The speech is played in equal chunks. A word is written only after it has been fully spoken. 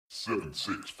Seven,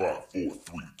 six, five, four,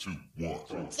 three, two, one.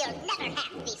 You'll never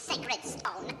have the sacred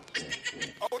stone.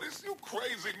 Oh, this you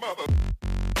crazy mother.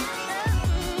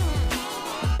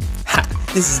 Ha!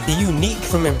 This is The Unique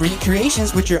from Embry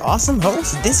Creations with your awesome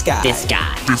host, This Guy. This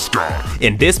guy.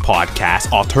 In this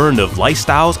podcast, alternative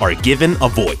lifestyles are given a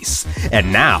voice.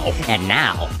 And now,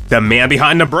 the man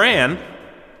behind the brand.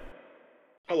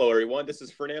 Hello, everyone. This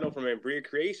is Fernando from Embry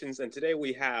Creations, and today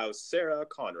we have Sarah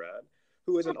Conrad,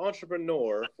 who is an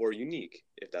entrepreneur for Unique,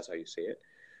 if that's how you say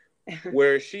it,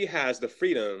 where she has the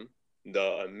freedom,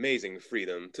 the amazing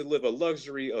freedom, to live a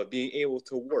luxury of being able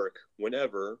to work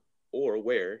whenever or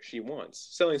where she wants,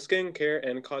 selling skincare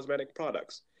and cosmetic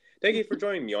products. Thank you for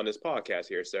joining me on this podcast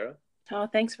here, Sarah. Oh,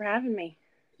 thanks for having me.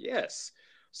 Yes.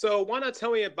 So why not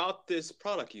tell me about this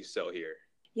product you sell here?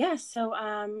 Yes, so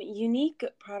Unique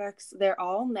products, they're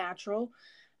all natural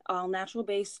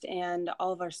based, and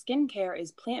all of our skincare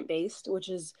is plant-based, which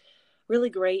is really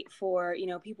great for,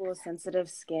 people with sensitive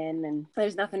skin, and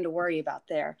there's nothing to worry about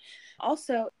there.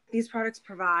 Also, these products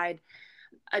provide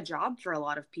a job for a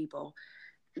lot of people.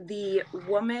 The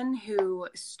woman who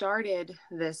started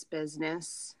this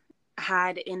business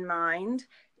had in mind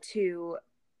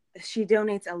she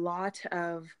donates a lot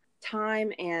of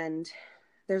time, and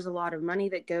there's a lot of money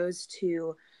that goes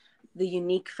to the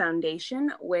Unique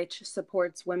Foundation, which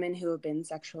supports women who have been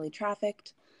sexually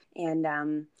trafficked. And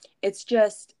it's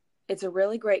a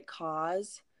really great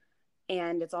cause,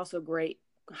 and it's also great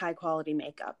high quality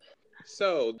makeup.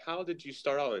 So how did you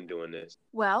start out in doing this?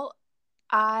 Well,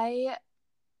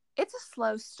 it's a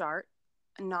slow start,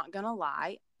 I'm not gonna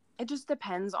lie. It just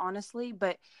depends, honestly,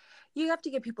 but you have to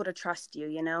get people to trust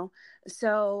you,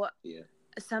 So yeah.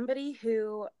 Somebody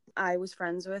who I was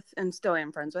friends with and still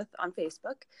am friends with on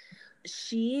Facebook,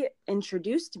 she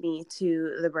introduced me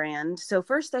to the brand. So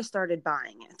first I started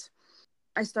buying it.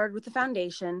 I started with the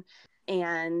foundation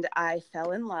and I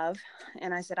fell in love,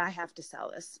 and I said, I have to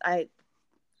sell this. I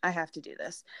have to do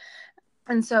this.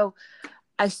 And so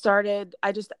I started,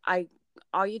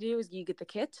 all you do is you get the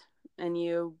kit and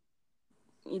you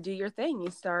do your thing.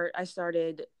 I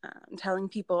started telling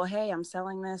people, hey, I'm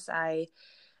selling this. I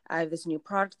have this new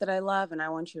product that I love, and I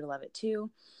want you to love it too.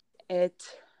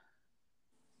 It's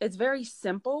very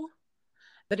simple,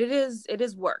 but it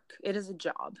is work. It is a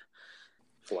job.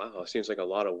 Wow, it seems like a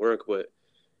lot of work, but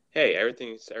hey,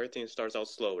 everything starts out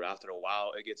slow, but after a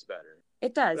while, it gets better.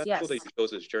 It does, That's yes. cool that you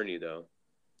chose this journey, though.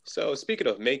 So, speaking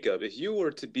of makeup, if you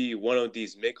were to be one of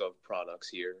these makeup products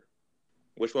here,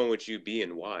 which one would you be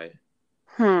and why?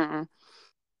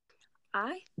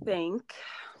 I think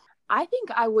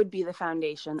I would be the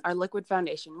foundation, our liquid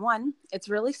foundation. One, it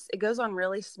goes on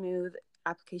really smooth,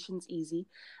 application's easy,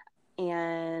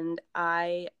 and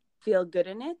I feel good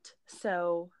in it.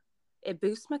 So it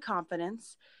boosts my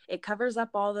confidence. It covers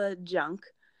up all the junk,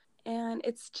 and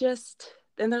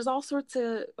there's all sorts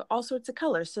of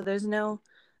colors. So there's no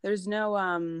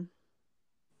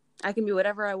I can be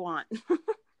whatever I want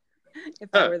if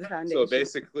I were the foundation. So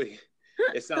basically,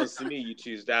 it sounds to me you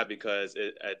choose that because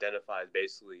it identifies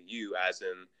basically you as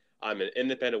in, I'm an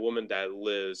independent woman that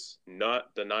lives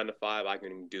not the 9 to 5. I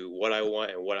can do what I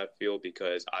want and what I feel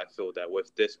because I feel that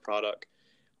with this product,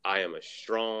 I am a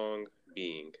strong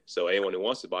being. So anyone who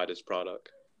wants to buy this product,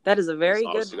 that is a very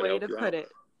good way to put it.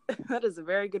 That is a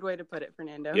very good way to put it,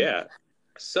 Fernando. Yeah.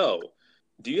 So,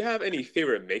 do you have any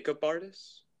favorite makeup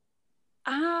artists?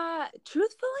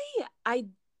 Truthfully,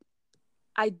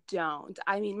 I don't.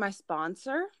 I mean, my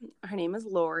sponsor, her name is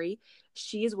Lori.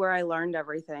 She's where I learned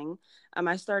everything.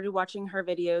 I started watching her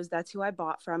videos. That's who I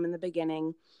bought from in the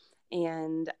beginning.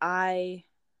 And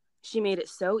she made it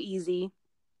so easy,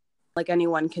 like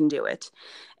anyone can do it.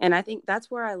 And I think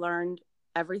that's where I learned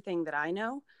everything that I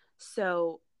know.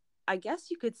 So I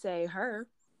guess you could say her.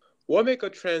 What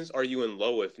makeup trends are you in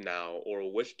love with now,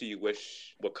 or which do you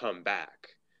wish would come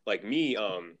back? Like me,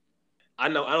 I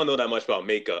don't know that much about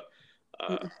makeup.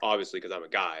 Obviously, because I'm a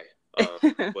guy,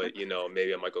 but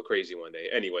maybe I might go crazy one day.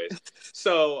 Anyways,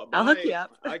 so I'll hook you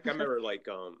up. I remember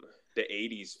the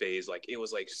 '80s phase, like it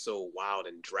was like so wild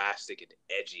and drastic and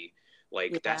edgy,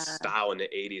 that style in the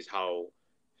 '80s, how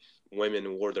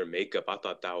women wore their makeup. I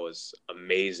thought that was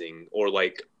amazing. Or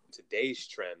like today's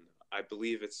trend, I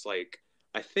believe it's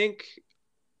I think,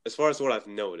 as far as what I've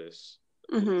noticed.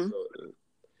 Mm-hmm.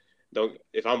 So,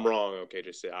 if I'm wrong, okay,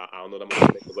 just say I don't know that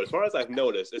much. But as far as I've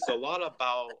noticed, it's a lot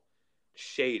about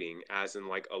shading, as in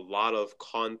a lot of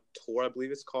contour, I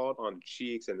believe it's called, on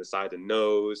cheeks and the side of the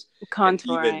nose,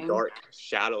 contouring, and even dark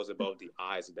shadows above the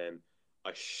eyes, and then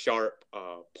a sharp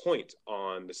point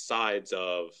on the sides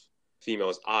of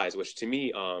females' eyes. Which to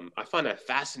me, I find that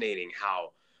fascinating.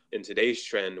 How in today's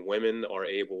trend, women are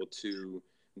able to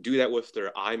do that with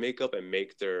their eye makeup and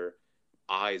make their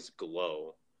eyes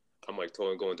glow. I'm like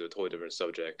totally going to a totally different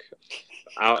subject.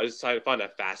 I just find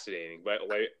that fascinating. But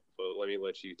let me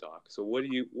let you talk. So what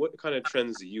kind of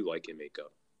trends do you like in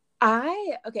makeup?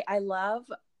 I love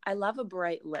a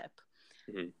bright lip.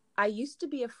 Mm-hmm. I used to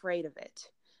be afraid of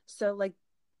it. So like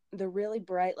the really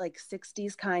bright, like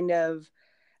 60s kind of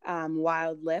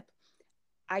wild lip.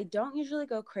 I don't usually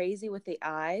go crazy with the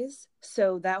eyes.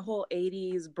 So that whole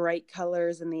 80s bright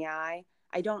colors in the eye,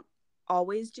 I don't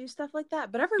always do stuff like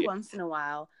that. But every once in a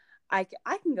while, I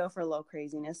can go for a little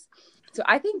craziness. So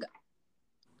I think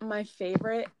my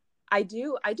favorite, I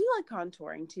do like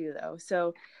contouring too, though.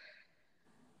 So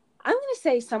I'm going to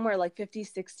say somewhere like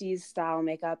 50s, 60s style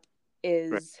makeup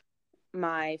is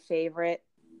my favorite.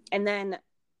 And then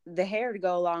the hair to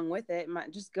go along with it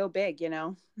might just go big, you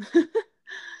know?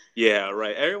 Yeah,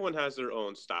 right. Everyone has their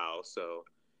own style, so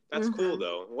that's cool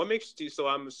though. What makes you, so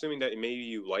I'm assuming that maybe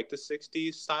you like the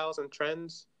 60s styles and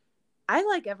trends? I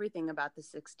like everything about the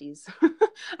 60s.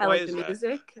 I Why like the is that?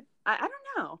 music. I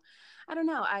don't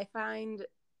know. I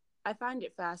find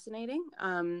it fascinating.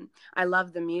 I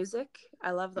love the music.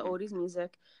 I love the oldies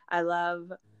music. I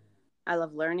love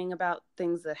learning about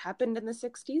things that happened in the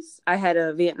 60s. I had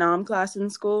a Vietnam class in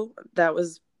school that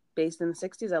was based in the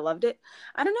 60s. I loved it.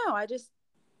 I don't know.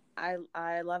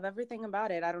 I love everything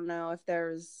about it. I don't know if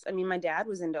my dad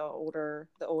was into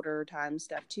the older time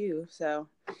stuff too. So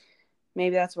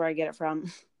maybe that's where I get it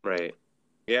from. Right.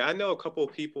 Yeah, I know a couple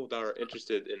of people that are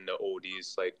interested in the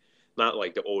oldies, like not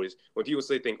like the oldies. When people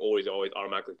say think oldies, they always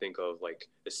automatically think of like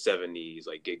the 70s,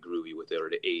 like Get Groovy with it, or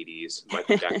the 80s,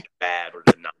 Michael Jackson Bad, or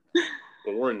the 90s.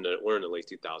 But we're in the late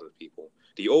 2000s, people.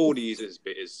 The oldies is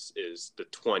the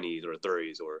 20s or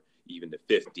 30s or even the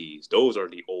 50s. Those are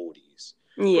the oldies.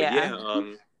 Yeah.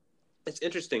 But it's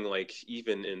interesting, like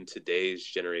even in today's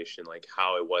generation, like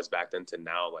how it was back then to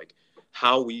now, like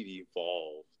how we've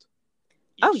evolved.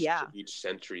 Each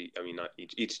century, I mean, not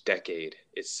each decade.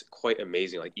 It's quite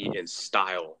amazing, like in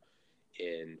style,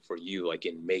 and for you, like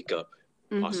in makeup,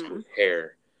 possibly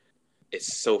hair.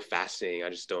 It's so fascinating. I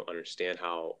just don't understand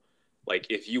how, like,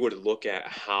 if you were to look at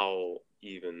how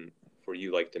even for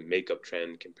you, like the makeup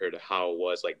trend compared to how it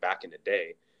was like back in the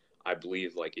day, I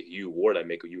believe like if you wore that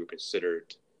makeup, you were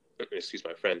considered, excuse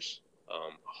my French,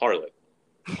 harlot.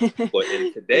 But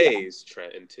in today's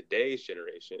trend, in today's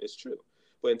generation, it's true.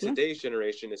 But in today's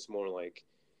generation, it's more like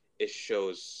it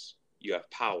shows you have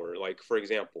power. Like, for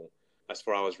example, as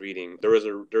far as I was reading, there's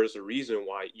a reason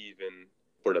why even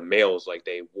for the males, like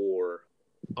they wore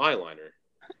eyeliner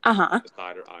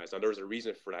beside their eyes. Now, there's a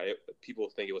reason for that. People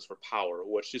think it was for power,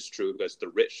 which is true because the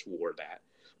rich wore that.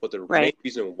 But the main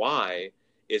reason why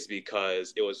is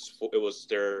because it was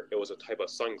a type of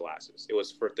sunglasses. It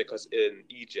was because in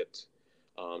Egypt,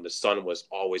 the sun was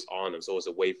always on them, so it was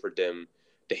a way for them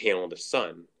to handle the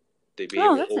sun. They'd be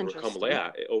able to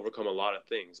overcome a lot of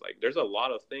things. Like there's a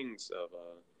lot of things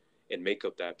in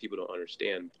makeup that people don't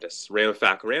understand. That's random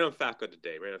fact of the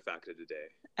day.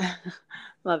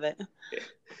 Love it. Yeah.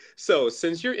 So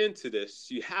since you're into this,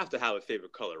 you have to have a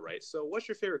favorite color, right? So what's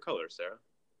your favorite color, Sarah?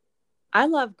 I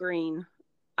love green.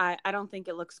 I don't think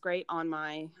it looks great on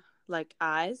my like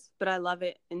eyes, but I love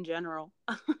it in general.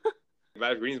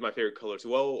 Green is my favorite color. So,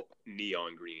 well,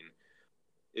 neon green.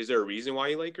 Is there a reason why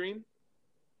you like green?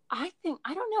 I don't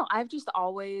know. I've just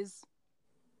always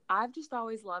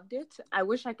loved it. I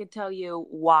wish I could tell you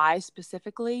why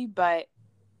specifically, but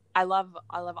I love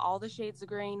all the shades of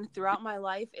green throughout my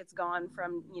life. It's gone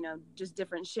from, just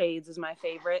different shades is my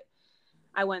favorite.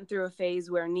 I went through a phase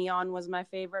where neon was my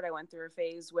favorite. I went through a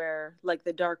phase where like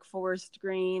the dark forest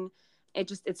green.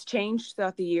 It's changed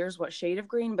throughout the years what shade of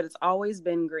green, but it's always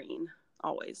been green.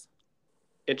 Always.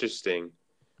 Interesting.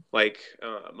 Like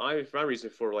my reason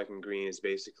for liking green is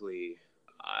basically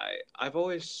I've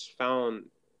always found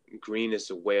green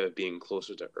as a way of being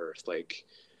closer to Earth. Like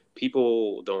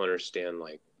people don't understand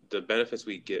like the benefits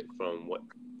we get from what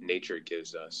nature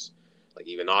gives us. Like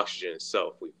even oxygen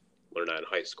itself, we learned that in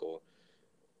high school.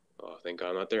 Oh, thank God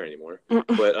I'm not there anymore.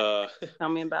 But tell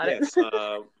me about it.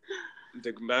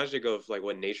 The magic of like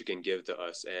what nature can give to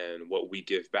us and what we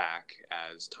give back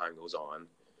as time goes on.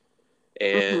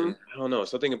 And I don't know,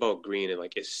 something about green and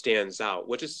like it stands out,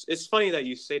 which is, it's funny that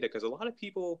you say that because a lot of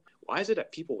people, why is it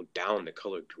that people down the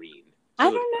color green? I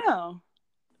don't know.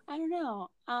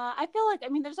 I feel like,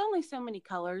 there's only so many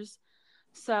colors.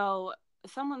 So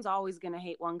someone's always going to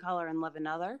hate one color and love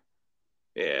another.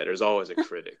 Yeah, there's always a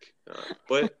critic.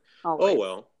 But, oh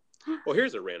well. Well,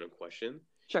 here's a random question.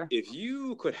 Sure. If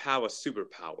you could have a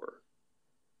superpower,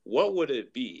 what would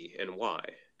it be and why?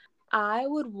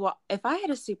 If I had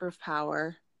a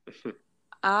superpower,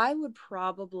 I would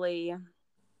probably, I'm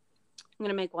going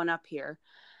to make one up here.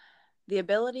 The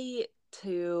ability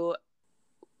to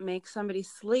make somebody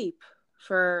sleep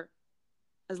for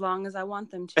as long as I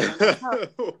want them to.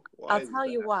 I'll tell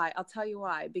you why. I'll tell you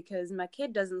why. Because my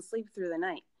kid doesn't sleep through the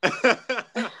night.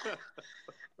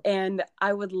 And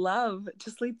I would love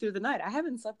to sleep through the night. I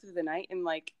haven't slept through the night in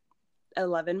like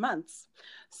 11 months.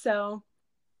 So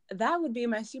that would be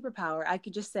my superpower. I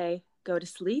could just say, go to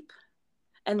sleep.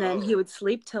 And then he would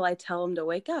sleep till I tell him to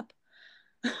wake up.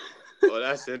 Oh,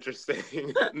 that's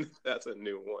interesting. That's a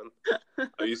new one.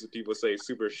 I used to people say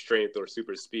super strength or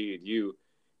super speed.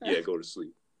 Go to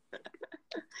sleep.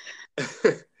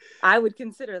 I would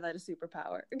consider that a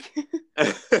superpower.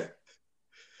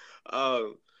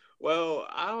 Well,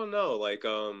 I don't know. Like,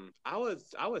 I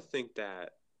would think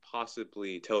that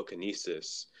possibly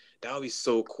telekinesis. That would be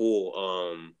so cool.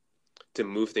 To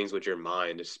move things with your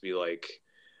mind. Just be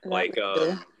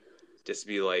just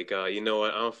be like, you know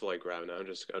what? I don't feel like grabbing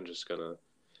it. I'm just gonna.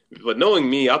 But knowing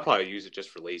me, I'll probably use it just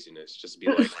for laziness. Just be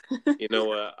like, you know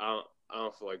what? I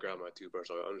don't feel like grabbing my toothbrush.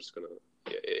 I'm just gonna.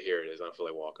 Yeah, here it is. I don't feel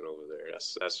like walking over there.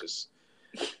 That's just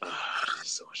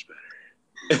so much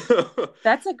better.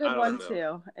 That's a good one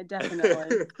too.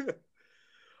 Definitely.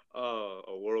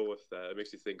 A world with that. It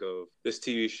makes you think of this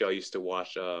TV show I used to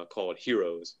watch called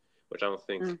Heroes, which I don't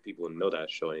think people know that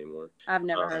show anymore. I've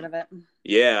never heard of it.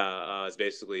 Yeah, it's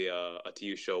basically a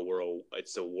TV show where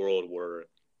it's a world where,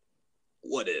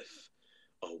 what if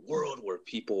a world where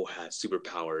people had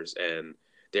superpowers and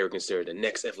they were considered the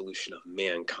next evolution of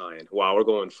mankind? Wow, we're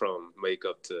going from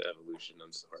makeup to evolution.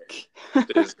 I'm sorry.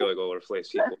 This is going to go over place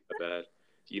people. My bad.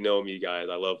 You know me, guys.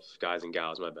 I love guys and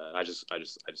gals. My bad. I just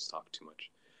talk too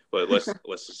much. But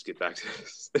let's just get back to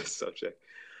this subject.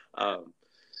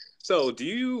 So do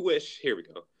you wish? Here we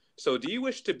go. So do you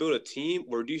wish to build a team,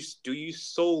 or do you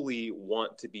solely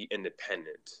want to be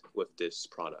independent with this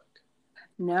product?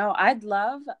 No, I'd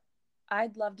love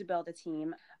to build a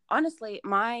team. Honestly,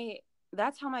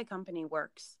 that's how my company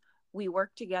works. We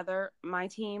work together. My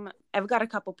team, I've got a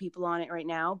couple people on it right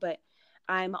now, but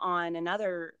I'm on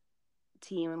another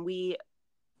team, and we,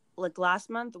 like last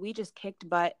month, we just kicked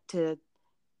butt to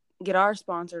get our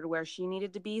sponsor to where she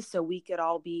needed to be so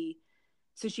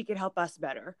she could help us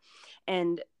better.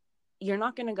 And you're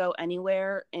not going to go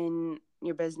anywhere in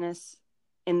your business,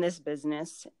 in this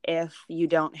business, if you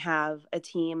don't have a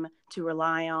team to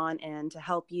rely on and to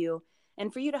help you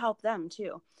and for you to help them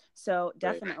too. So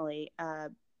definitely,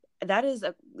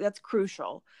 that's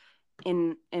crucial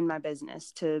in my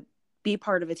business, to be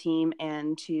part of a team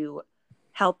and to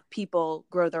help people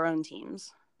grow their own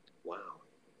teams. Wow.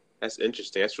 That's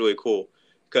interesting. That's really cool.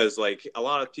 Because like a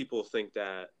lot of people think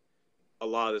that a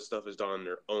lot of this stuff is done on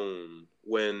their own,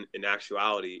 when in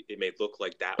actuality, it may look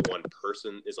like that one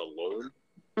person is alone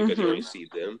because you only see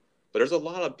them. But there's a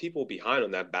lot of people behind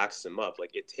them that backs them up.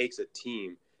 Like, it takes a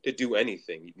team to do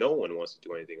anything. No one wants to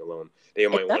do anything alone. They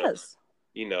might want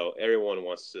to, everyone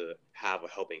wants to have a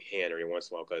helping hand every once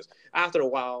in a while, because after a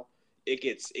while, it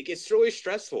gets really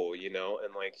stressful,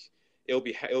 and like it'll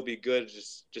be good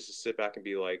just to sit back and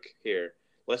be like, here,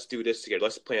 let's do this together.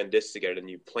 Let's plan this together. And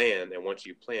you plan, and once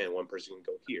you plan, one person can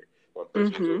go here, one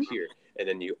person can go here, and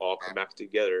then you all come back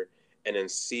together, and then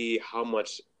see how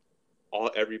much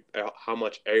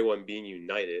everyone being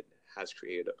united has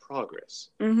created a progress.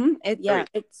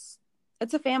 It's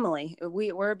a family.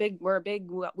 We're a big.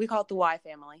 We call it the Y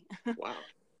family. Wow.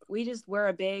 We're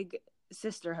a big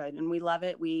sisterhood, and we love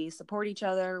it. We support each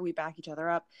other. We back each other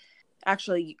up.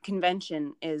 Actually,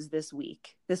 convention is this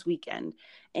weekend,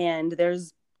 and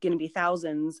there's going to be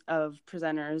thousands of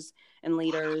presenters and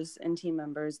leaders and team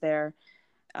members there,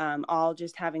 all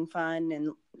just having fun and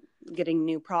getting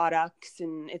new products,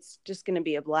 and it's just going to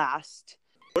be a blast.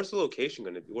 Where's the location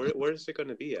going to be? Where is it going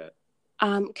to be at?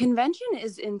 Convention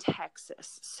is in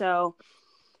Texas, so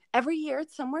every year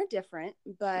it's somewhere different,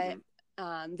 but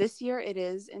this year it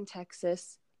is in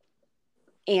Texas,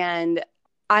 and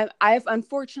I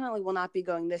unfortunately will not be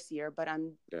going this year, but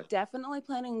I'm definitely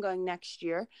planning on going next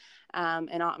year. And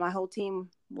my whole team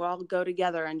will all go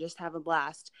together and just have a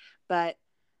blast. But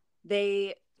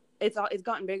it's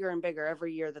gotten bigger and bigger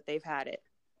every year that they've had it.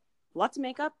 Lots of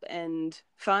makeup and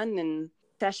fun and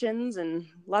sessions and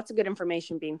lots of good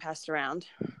information being passed around.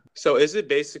 So is it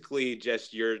basically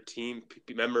just your team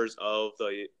members of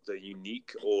the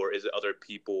Unique, or is it other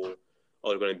people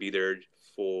are going to be there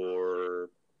for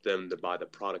them to buy the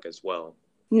product as well?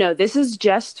 No, this is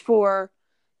just for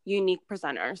Unique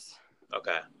presenters.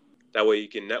 Okay. That way you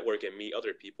can network and meet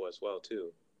other people as well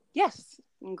too. Yes,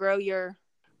 and grow your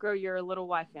little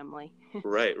Y family.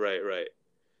 Right.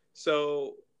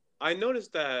 So I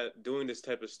noticed that doing this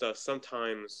type of stuff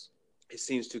sometimes it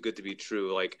seems too good to be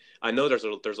true. Like I know there's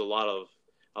a lot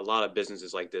of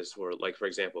businesses like this where, like for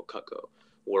example, Cutco,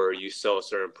 where you sell a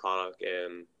certain product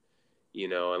and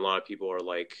a lot of people are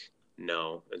like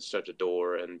no and shut the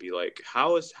door and be like,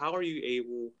 how are you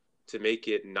able to make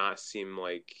it not seem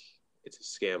like it's a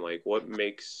scam? Like what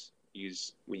makes you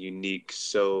unique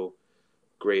so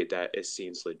great that it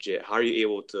seems legit? How are you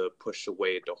able to push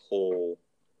away the whole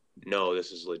no,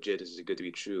 this is legit, this is good to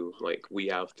be true, like we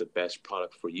have the best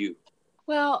product for you?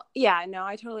 Well, yeah, no,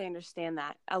 I totally understand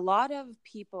that. A lot of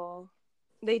people,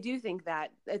 they do think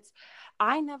that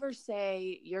I never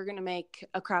say you're going to make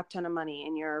a crap ton of money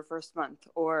in your first month,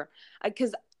 or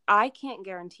because I can't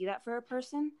guarantee that for a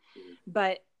person,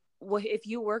 but if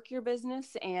you work your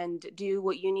business and do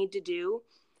what you need to do,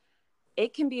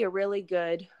 it can be a really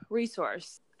good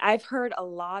resource. I've heard a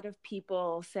lot of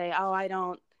people say,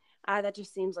 oh, that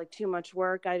just seems like too much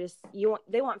work.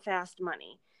 They want fast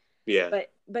money. Yeah.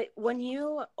 But when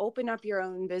you open up your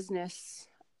own business,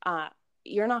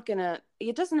 you're not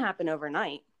it doesn't happen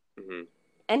overnight. Mm-hmm.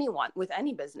 Anyone with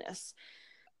any business.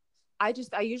 I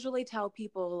usually tell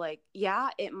people like, yeah,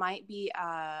 it might be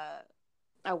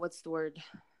what's the word?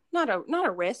 Not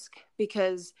a risk,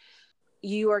 because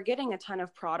you are getting a ton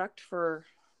of product for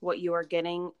what you are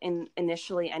getting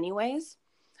initially anyways,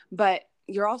 but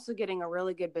you're also getting a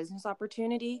really good business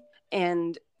opportunity.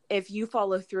 And if you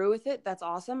follow through with it, that's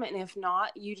awesome. And if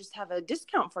not, you just have a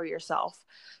discount for yourself.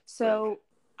 So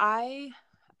right.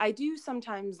 I do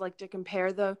sometimes like to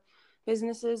compare the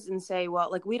businesses and say, well,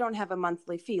 like we don't have a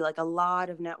monthly fee like a lot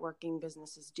of networking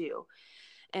businesses do.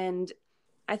 And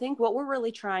I think what we're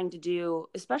really trying to do,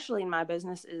 especially in my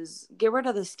business, is get rid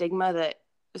of the stigma that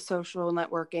social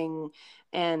networking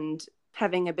and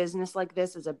having a business like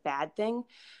this is a bad thing,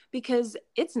 because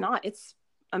it's not. It's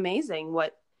amazing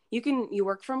what you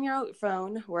work from your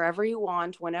phone wherever you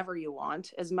want, whenever you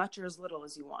want, as much or as little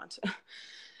as you want.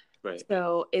 Right.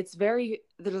 So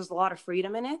there's a lot of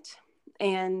freedom in it,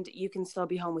 and you can still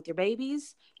be home with your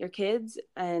babies, your kids,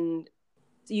 and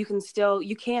you can still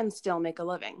make a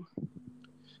living.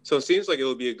 So it seems like it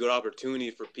would be a good opportunity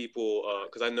for people,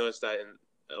 because I noticed that in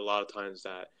a lot of times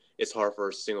that it's hard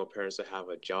for single parents to have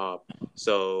a job.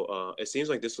 So it seems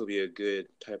like this will be a good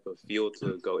type of field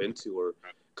to go into, or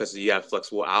because you have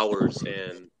flexible hours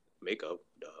and makeup,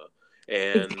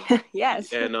 and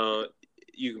yes, and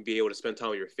you can be able to spend time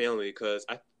with your family, because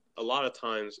a lot of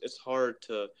times it's hard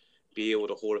to be able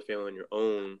to hold a family on your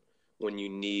own when you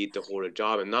need to hold a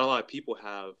job, and not a lot of people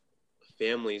have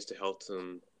families to help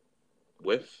them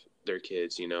with their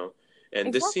kids, and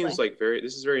exactly. This seems like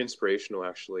this is very inspirational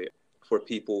actually for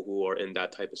people who are in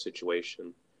that type of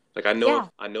situation. Like I know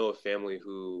a family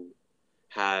who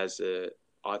has a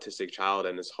autistic child,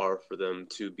 and it's hard for them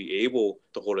to be able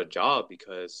to hold a job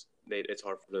because it's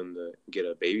hard for them to get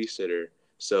a babysitter.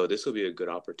 So this will be a good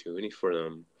opportunity for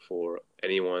them, for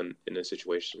anyone in a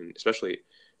situation, especially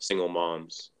single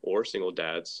moms or single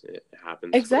dads. It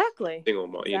happens. Exactly. Single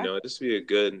mom, exactly. This would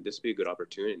be a good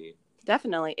opportunity.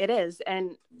 Definitely, it is.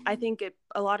 And I think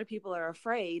a lot of people are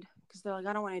afraid because they're like,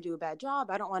 I don't want to do a bad job.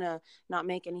 I don't want to not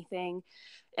make anything.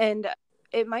 And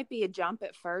it might be a jump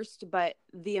at first, but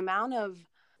the amount of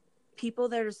people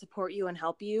there to support you and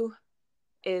help you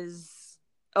is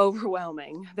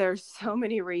overwhelming. There's so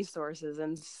many resources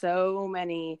and so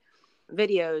many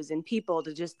videos and people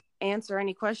to just answer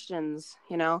any questions,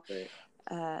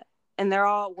 Right. And we're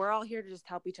all here to just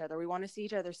help each other. We want to see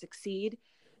each other succeed.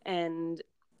 And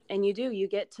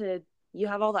you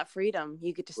have all that freedom.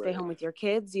 You get to stay home with your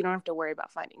kids. You don't have to worry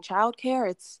about finding childcare.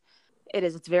 It's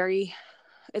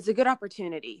a good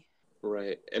opportunity.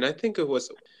 Right. And I think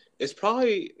it's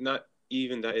probably not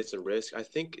even that it's a risk. I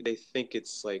think they think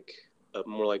it's like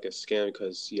more like a scam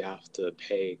because you have to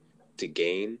pay to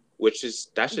gain, that's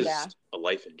just a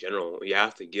life in general. You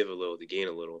have to give a little to gain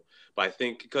a little. But I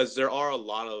think because there are a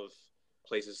lot of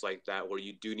places like that where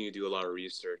you do need to do a lot of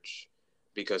research,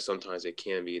 because sometimes it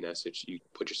can be you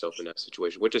put yourself in that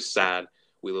situation, which is sad.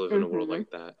 We live in a world like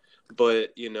that. But,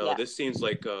 this seems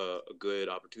like a good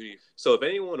opportunity. So if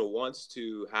anyone wants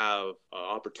to have an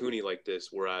opportunity like this,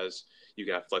 whereas you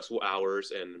can have flexible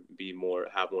hours and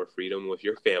have more freedom with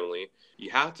your family, you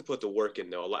have to put the work in,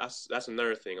 though. That's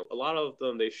another thing. A lot of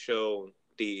them, they show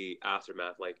the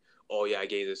aftermath, like, oh, yeah, I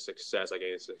gained this success.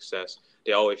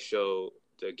 They always show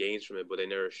the gains from it, but they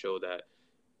never show that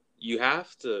you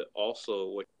have to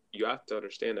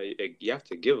understand that you have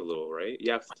to give a little, right?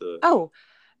 You have to.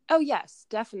 Oh, yes,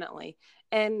 definitely.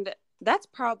 And that's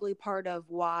probably part of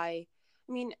why,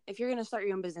 if you're going to start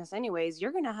your own business anyways,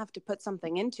 you're going to have to put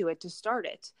something into it to start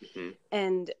it. Mm-hmm.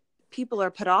 And people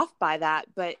are put off by that,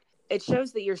 but it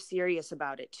shows that you're serious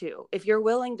about it too. If you're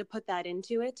willing to put that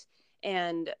into it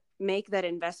and make that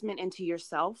investment into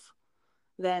yourself,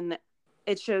 then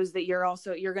it shows that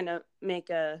you're going to make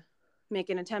an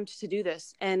attempt to do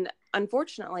this. And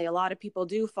unfortunately, a lot of people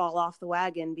do fall off the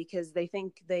wagon because they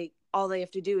think all they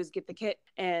have to do is get the kit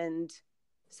and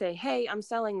say, hey, I'm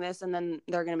selling this, and then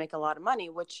they're going to make a lot of money,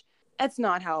 which that's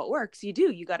not how it works.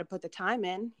 You got to put the time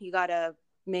in, you got to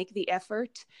make the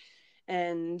effort,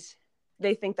 and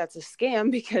they think that's a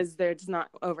scam because it's not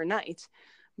overnight,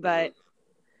 but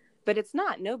it's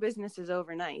not. No business is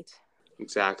overnight.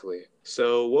 Exactly.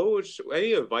 So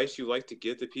any advice you like to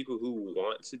give to people who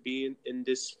want to be in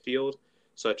this field,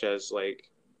 such as like,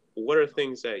 what are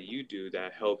things that you do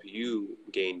that help you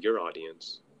gain your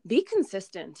audience? Be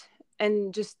consistent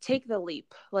and just take the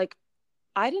leap. Like,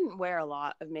 I didn't wear a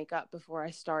lot of makeup before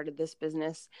I started this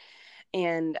business,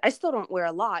 and I still don't wear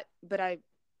a lot, but I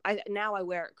now I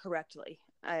wear it correctly,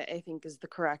 I think is the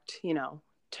correct,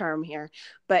 term here.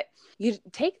 But you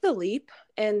take the leap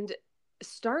and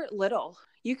start little.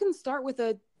 You can start with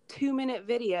a 2-minute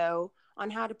video on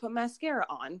how to put mascara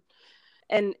on.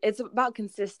 And it's about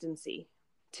consistency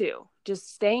too.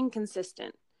 Just staying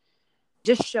consistent.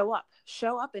 Just show up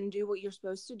and do what you're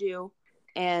supposed to do,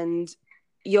 and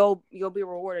you'll be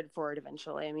rewarded for it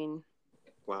eventually. I mean,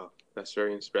 wow, that's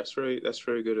very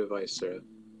good advice, Sarah.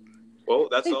 Well,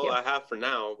 that's all I have for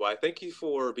now. But I thank you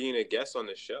for being a guest on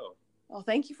this show. Well,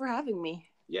 thank you for having me.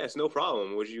 Yes, no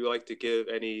problem. Would you like to give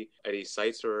any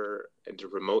sites and to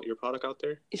promote your product out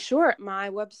there? Sure. My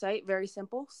website, very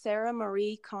simple,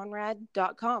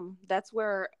 sarahmarieconrad.com. That's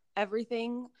where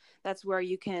that's where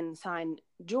you can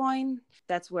join.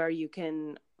 That's where you can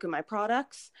look at my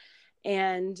products.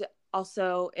 And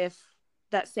also, if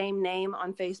that same name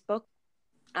on Facebook,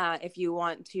 if you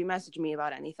want to message me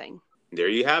about anything. There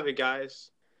you have it,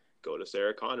 guys. Go to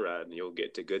Sarah Conrad and you'll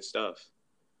get to good stuff.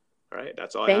 All right,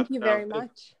 that's all I have. Thank you very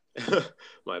much.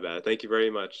 My bad. Thank you very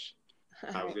much.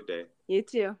 Have a good day. You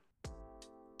too.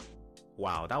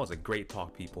 Wow, that was a great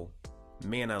talk, people.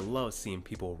 Man, I love seeing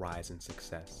people rise in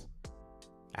success.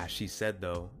 As she said,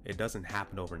 though, it doesn't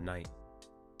happen overnight.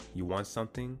 You want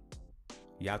something,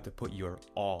 you have to put your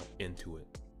all into it.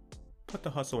 Put the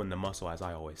hustle in the muscle, as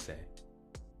I always say.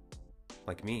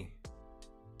 Like me,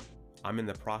 I'm in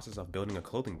the process of building a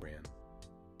clothing brand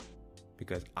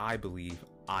because I believe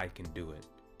I can do it.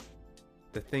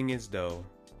 The thing is, though,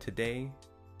 today,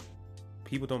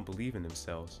 people don't believe in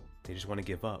themselves. They just want to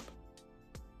give up.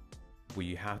 Well,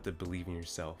 you have to believe in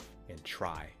yourself and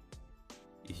try.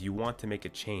 If you want to make a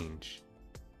change,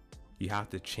 you have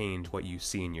to change what you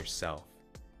see in yourself.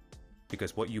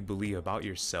 Because what you believe about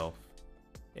yourself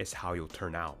is how you'll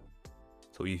turn out.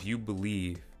 So if you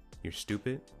believe you're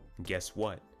stupid, guess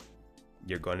what?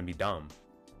 You're going to be dumb.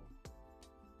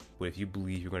 But if you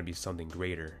believe you're going to be something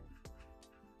greater,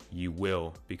 you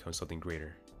will become something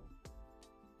greater.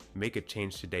 Make a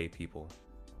change today, people.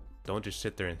 Don't just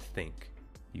sit there and think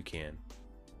you can.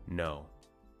 No.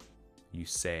 You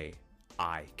say,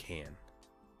 I can.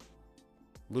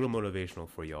 Little motivational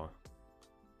for y'all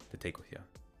to take with you.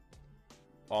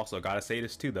 Also, gotta say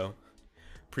this too, though.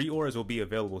 Pre-orders will be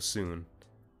available soon.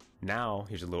 Now,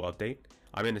 here's a little update.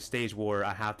 I'm in a stage where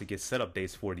I have to get setup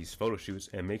dates for these photo shoots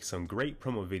and make some great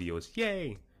promo videos.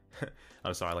 Yay!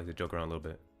 I'm sorry, I like to joke around a little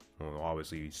bit. Well,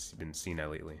 obviously, you've been seeing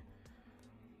that lately.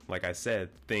 Like I said,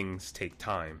 things take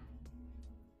time.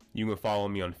 You can follow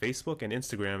me on Facebook and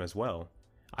Instagram as well.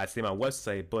 I'd say my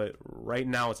website, but right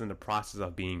now it's in the process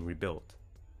of being rebuilt.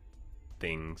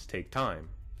 Things take time.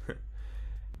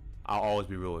 I'll always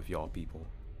be real with y'all, people.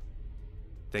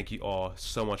 Thank you all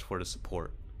so much for the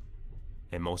support.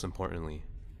 And most importantly,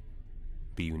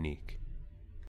 be unique.